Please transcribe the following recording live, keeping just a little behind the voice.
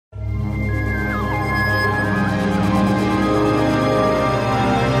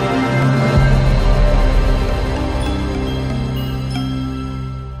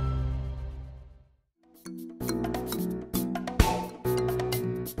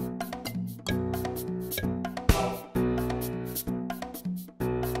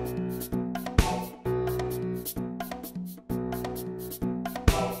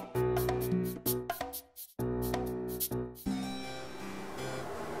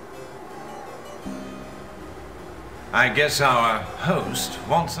I guess our host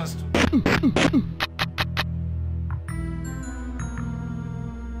wants us to...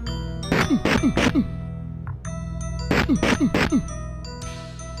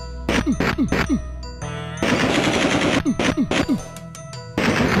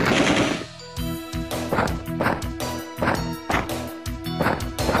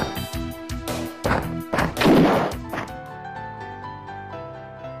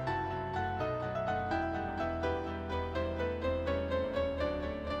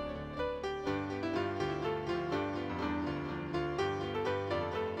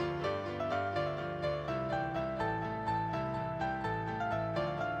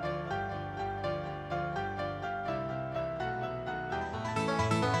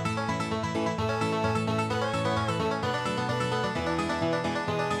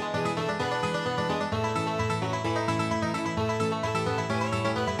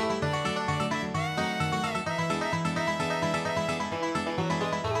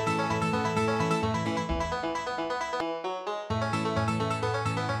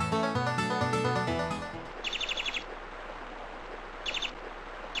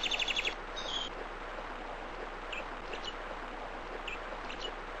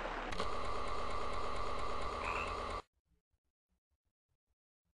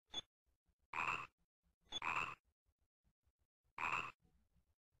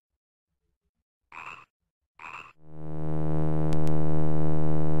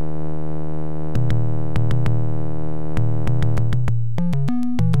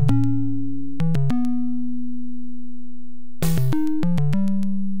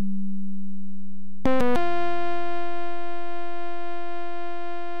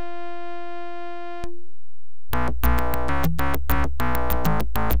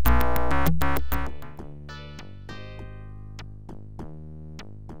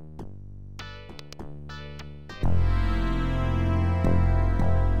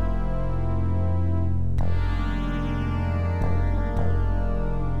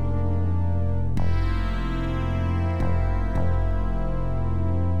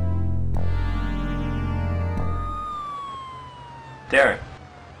 Darren.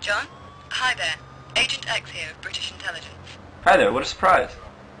 John? Hi there. Agent X here of British Intelligence. Hi there, what a surprise.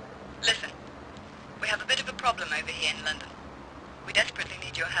 Listen, we have a bit of a problem over here in London. We desperately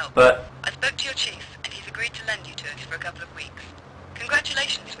need your help. But... I spoke to your chief, and he's agreed to lend you to us for a couple of weeks.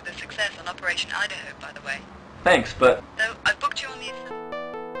 Congratulations for the success on Operation Idaho, by the way. Thanks, but... So, I've booked you on the...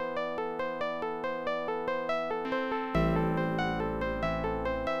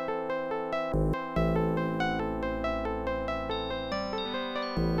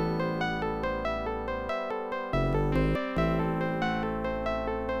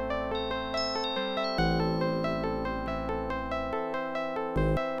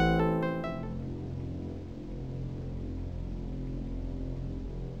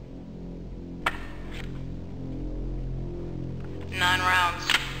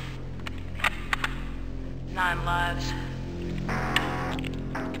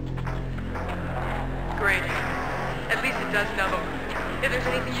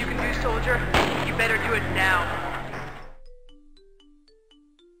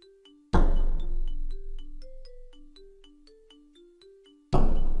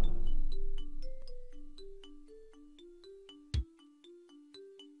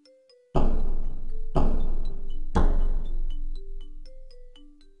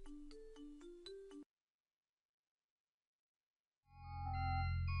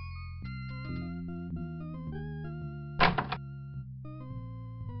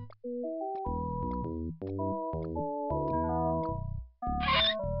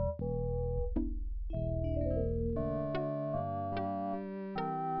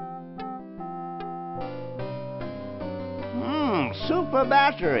 Super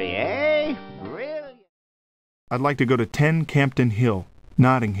battery, eh? Brilliant. I'd like to go to 10 Campden Hill,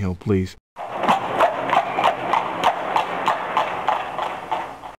 Notting Hill, please.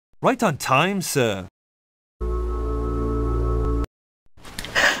 Right on time, sir. Oh,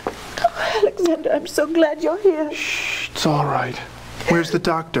 Alexander, I'm so glad you're here. Shh, it's all right. Where's the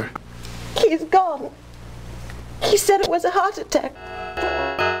doctor? He's gone. He said it was a heart attack.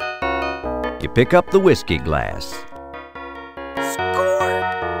 You pick up the whiskey glass.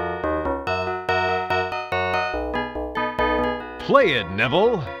 Play it,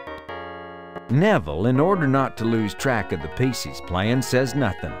 Neville. Neville, in order not to lose track of the piece he's playing, says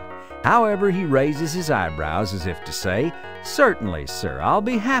nothing. However, he raises his eyebrows as if to say, "Certainly, sir, I'll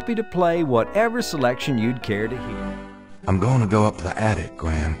be happy to play whatever selection you'd care to hear." I'm going to go up the attic,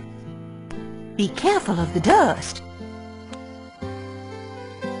 Gran. Be careful of the dust.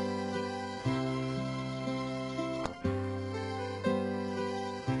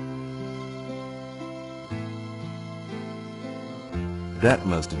 That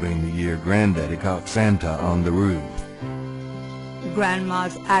must have been the year Granddaddy caught Santa on the roof.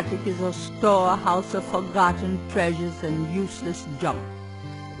 Grandma's attic is a storehouse of forgotten treasures and useless junk.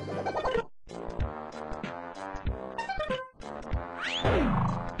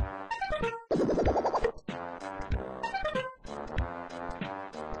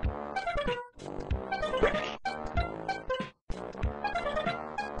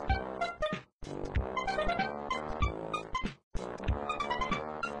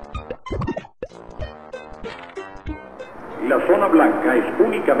 La zona blanca es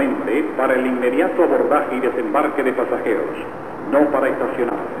únicamente para el inmediato abordaje y desembarque de pasajeros, no para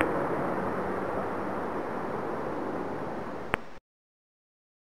estacionar.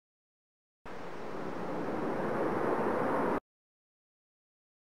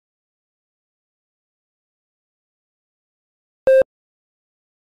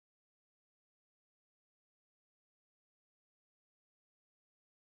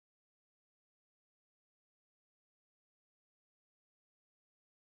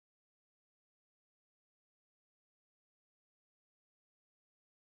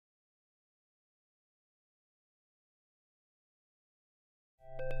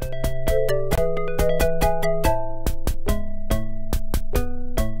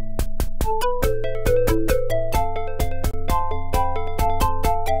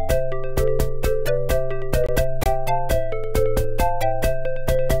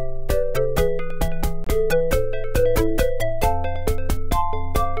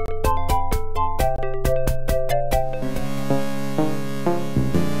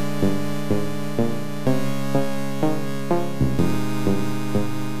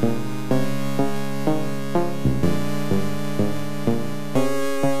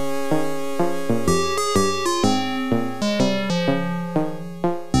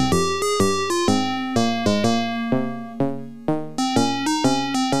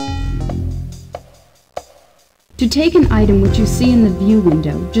 To take an item which you see in the view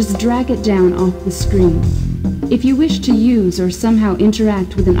window, just drag it down off the screen. If you wish to use or somehow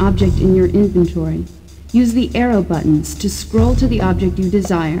interact with an object in your inventory, use the arrow buttons to scroll to the object you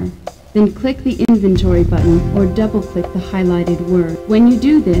desire, then click the inventory button or double-click the highlighted word. When you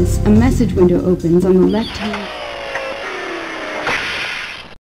do this, a message window opens on the left-hand.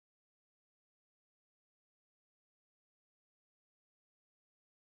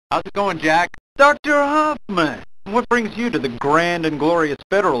 How's it going, Jack? Dr. Hoffman! What brings you to the grand and glorious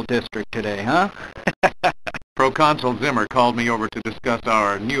Federal District today, huh? Proconsul Zimmer called me over to discuss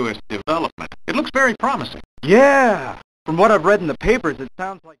our newest development. It looks very promising. Yeah! From what I've read in the papers, it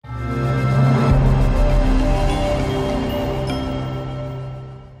sounds like...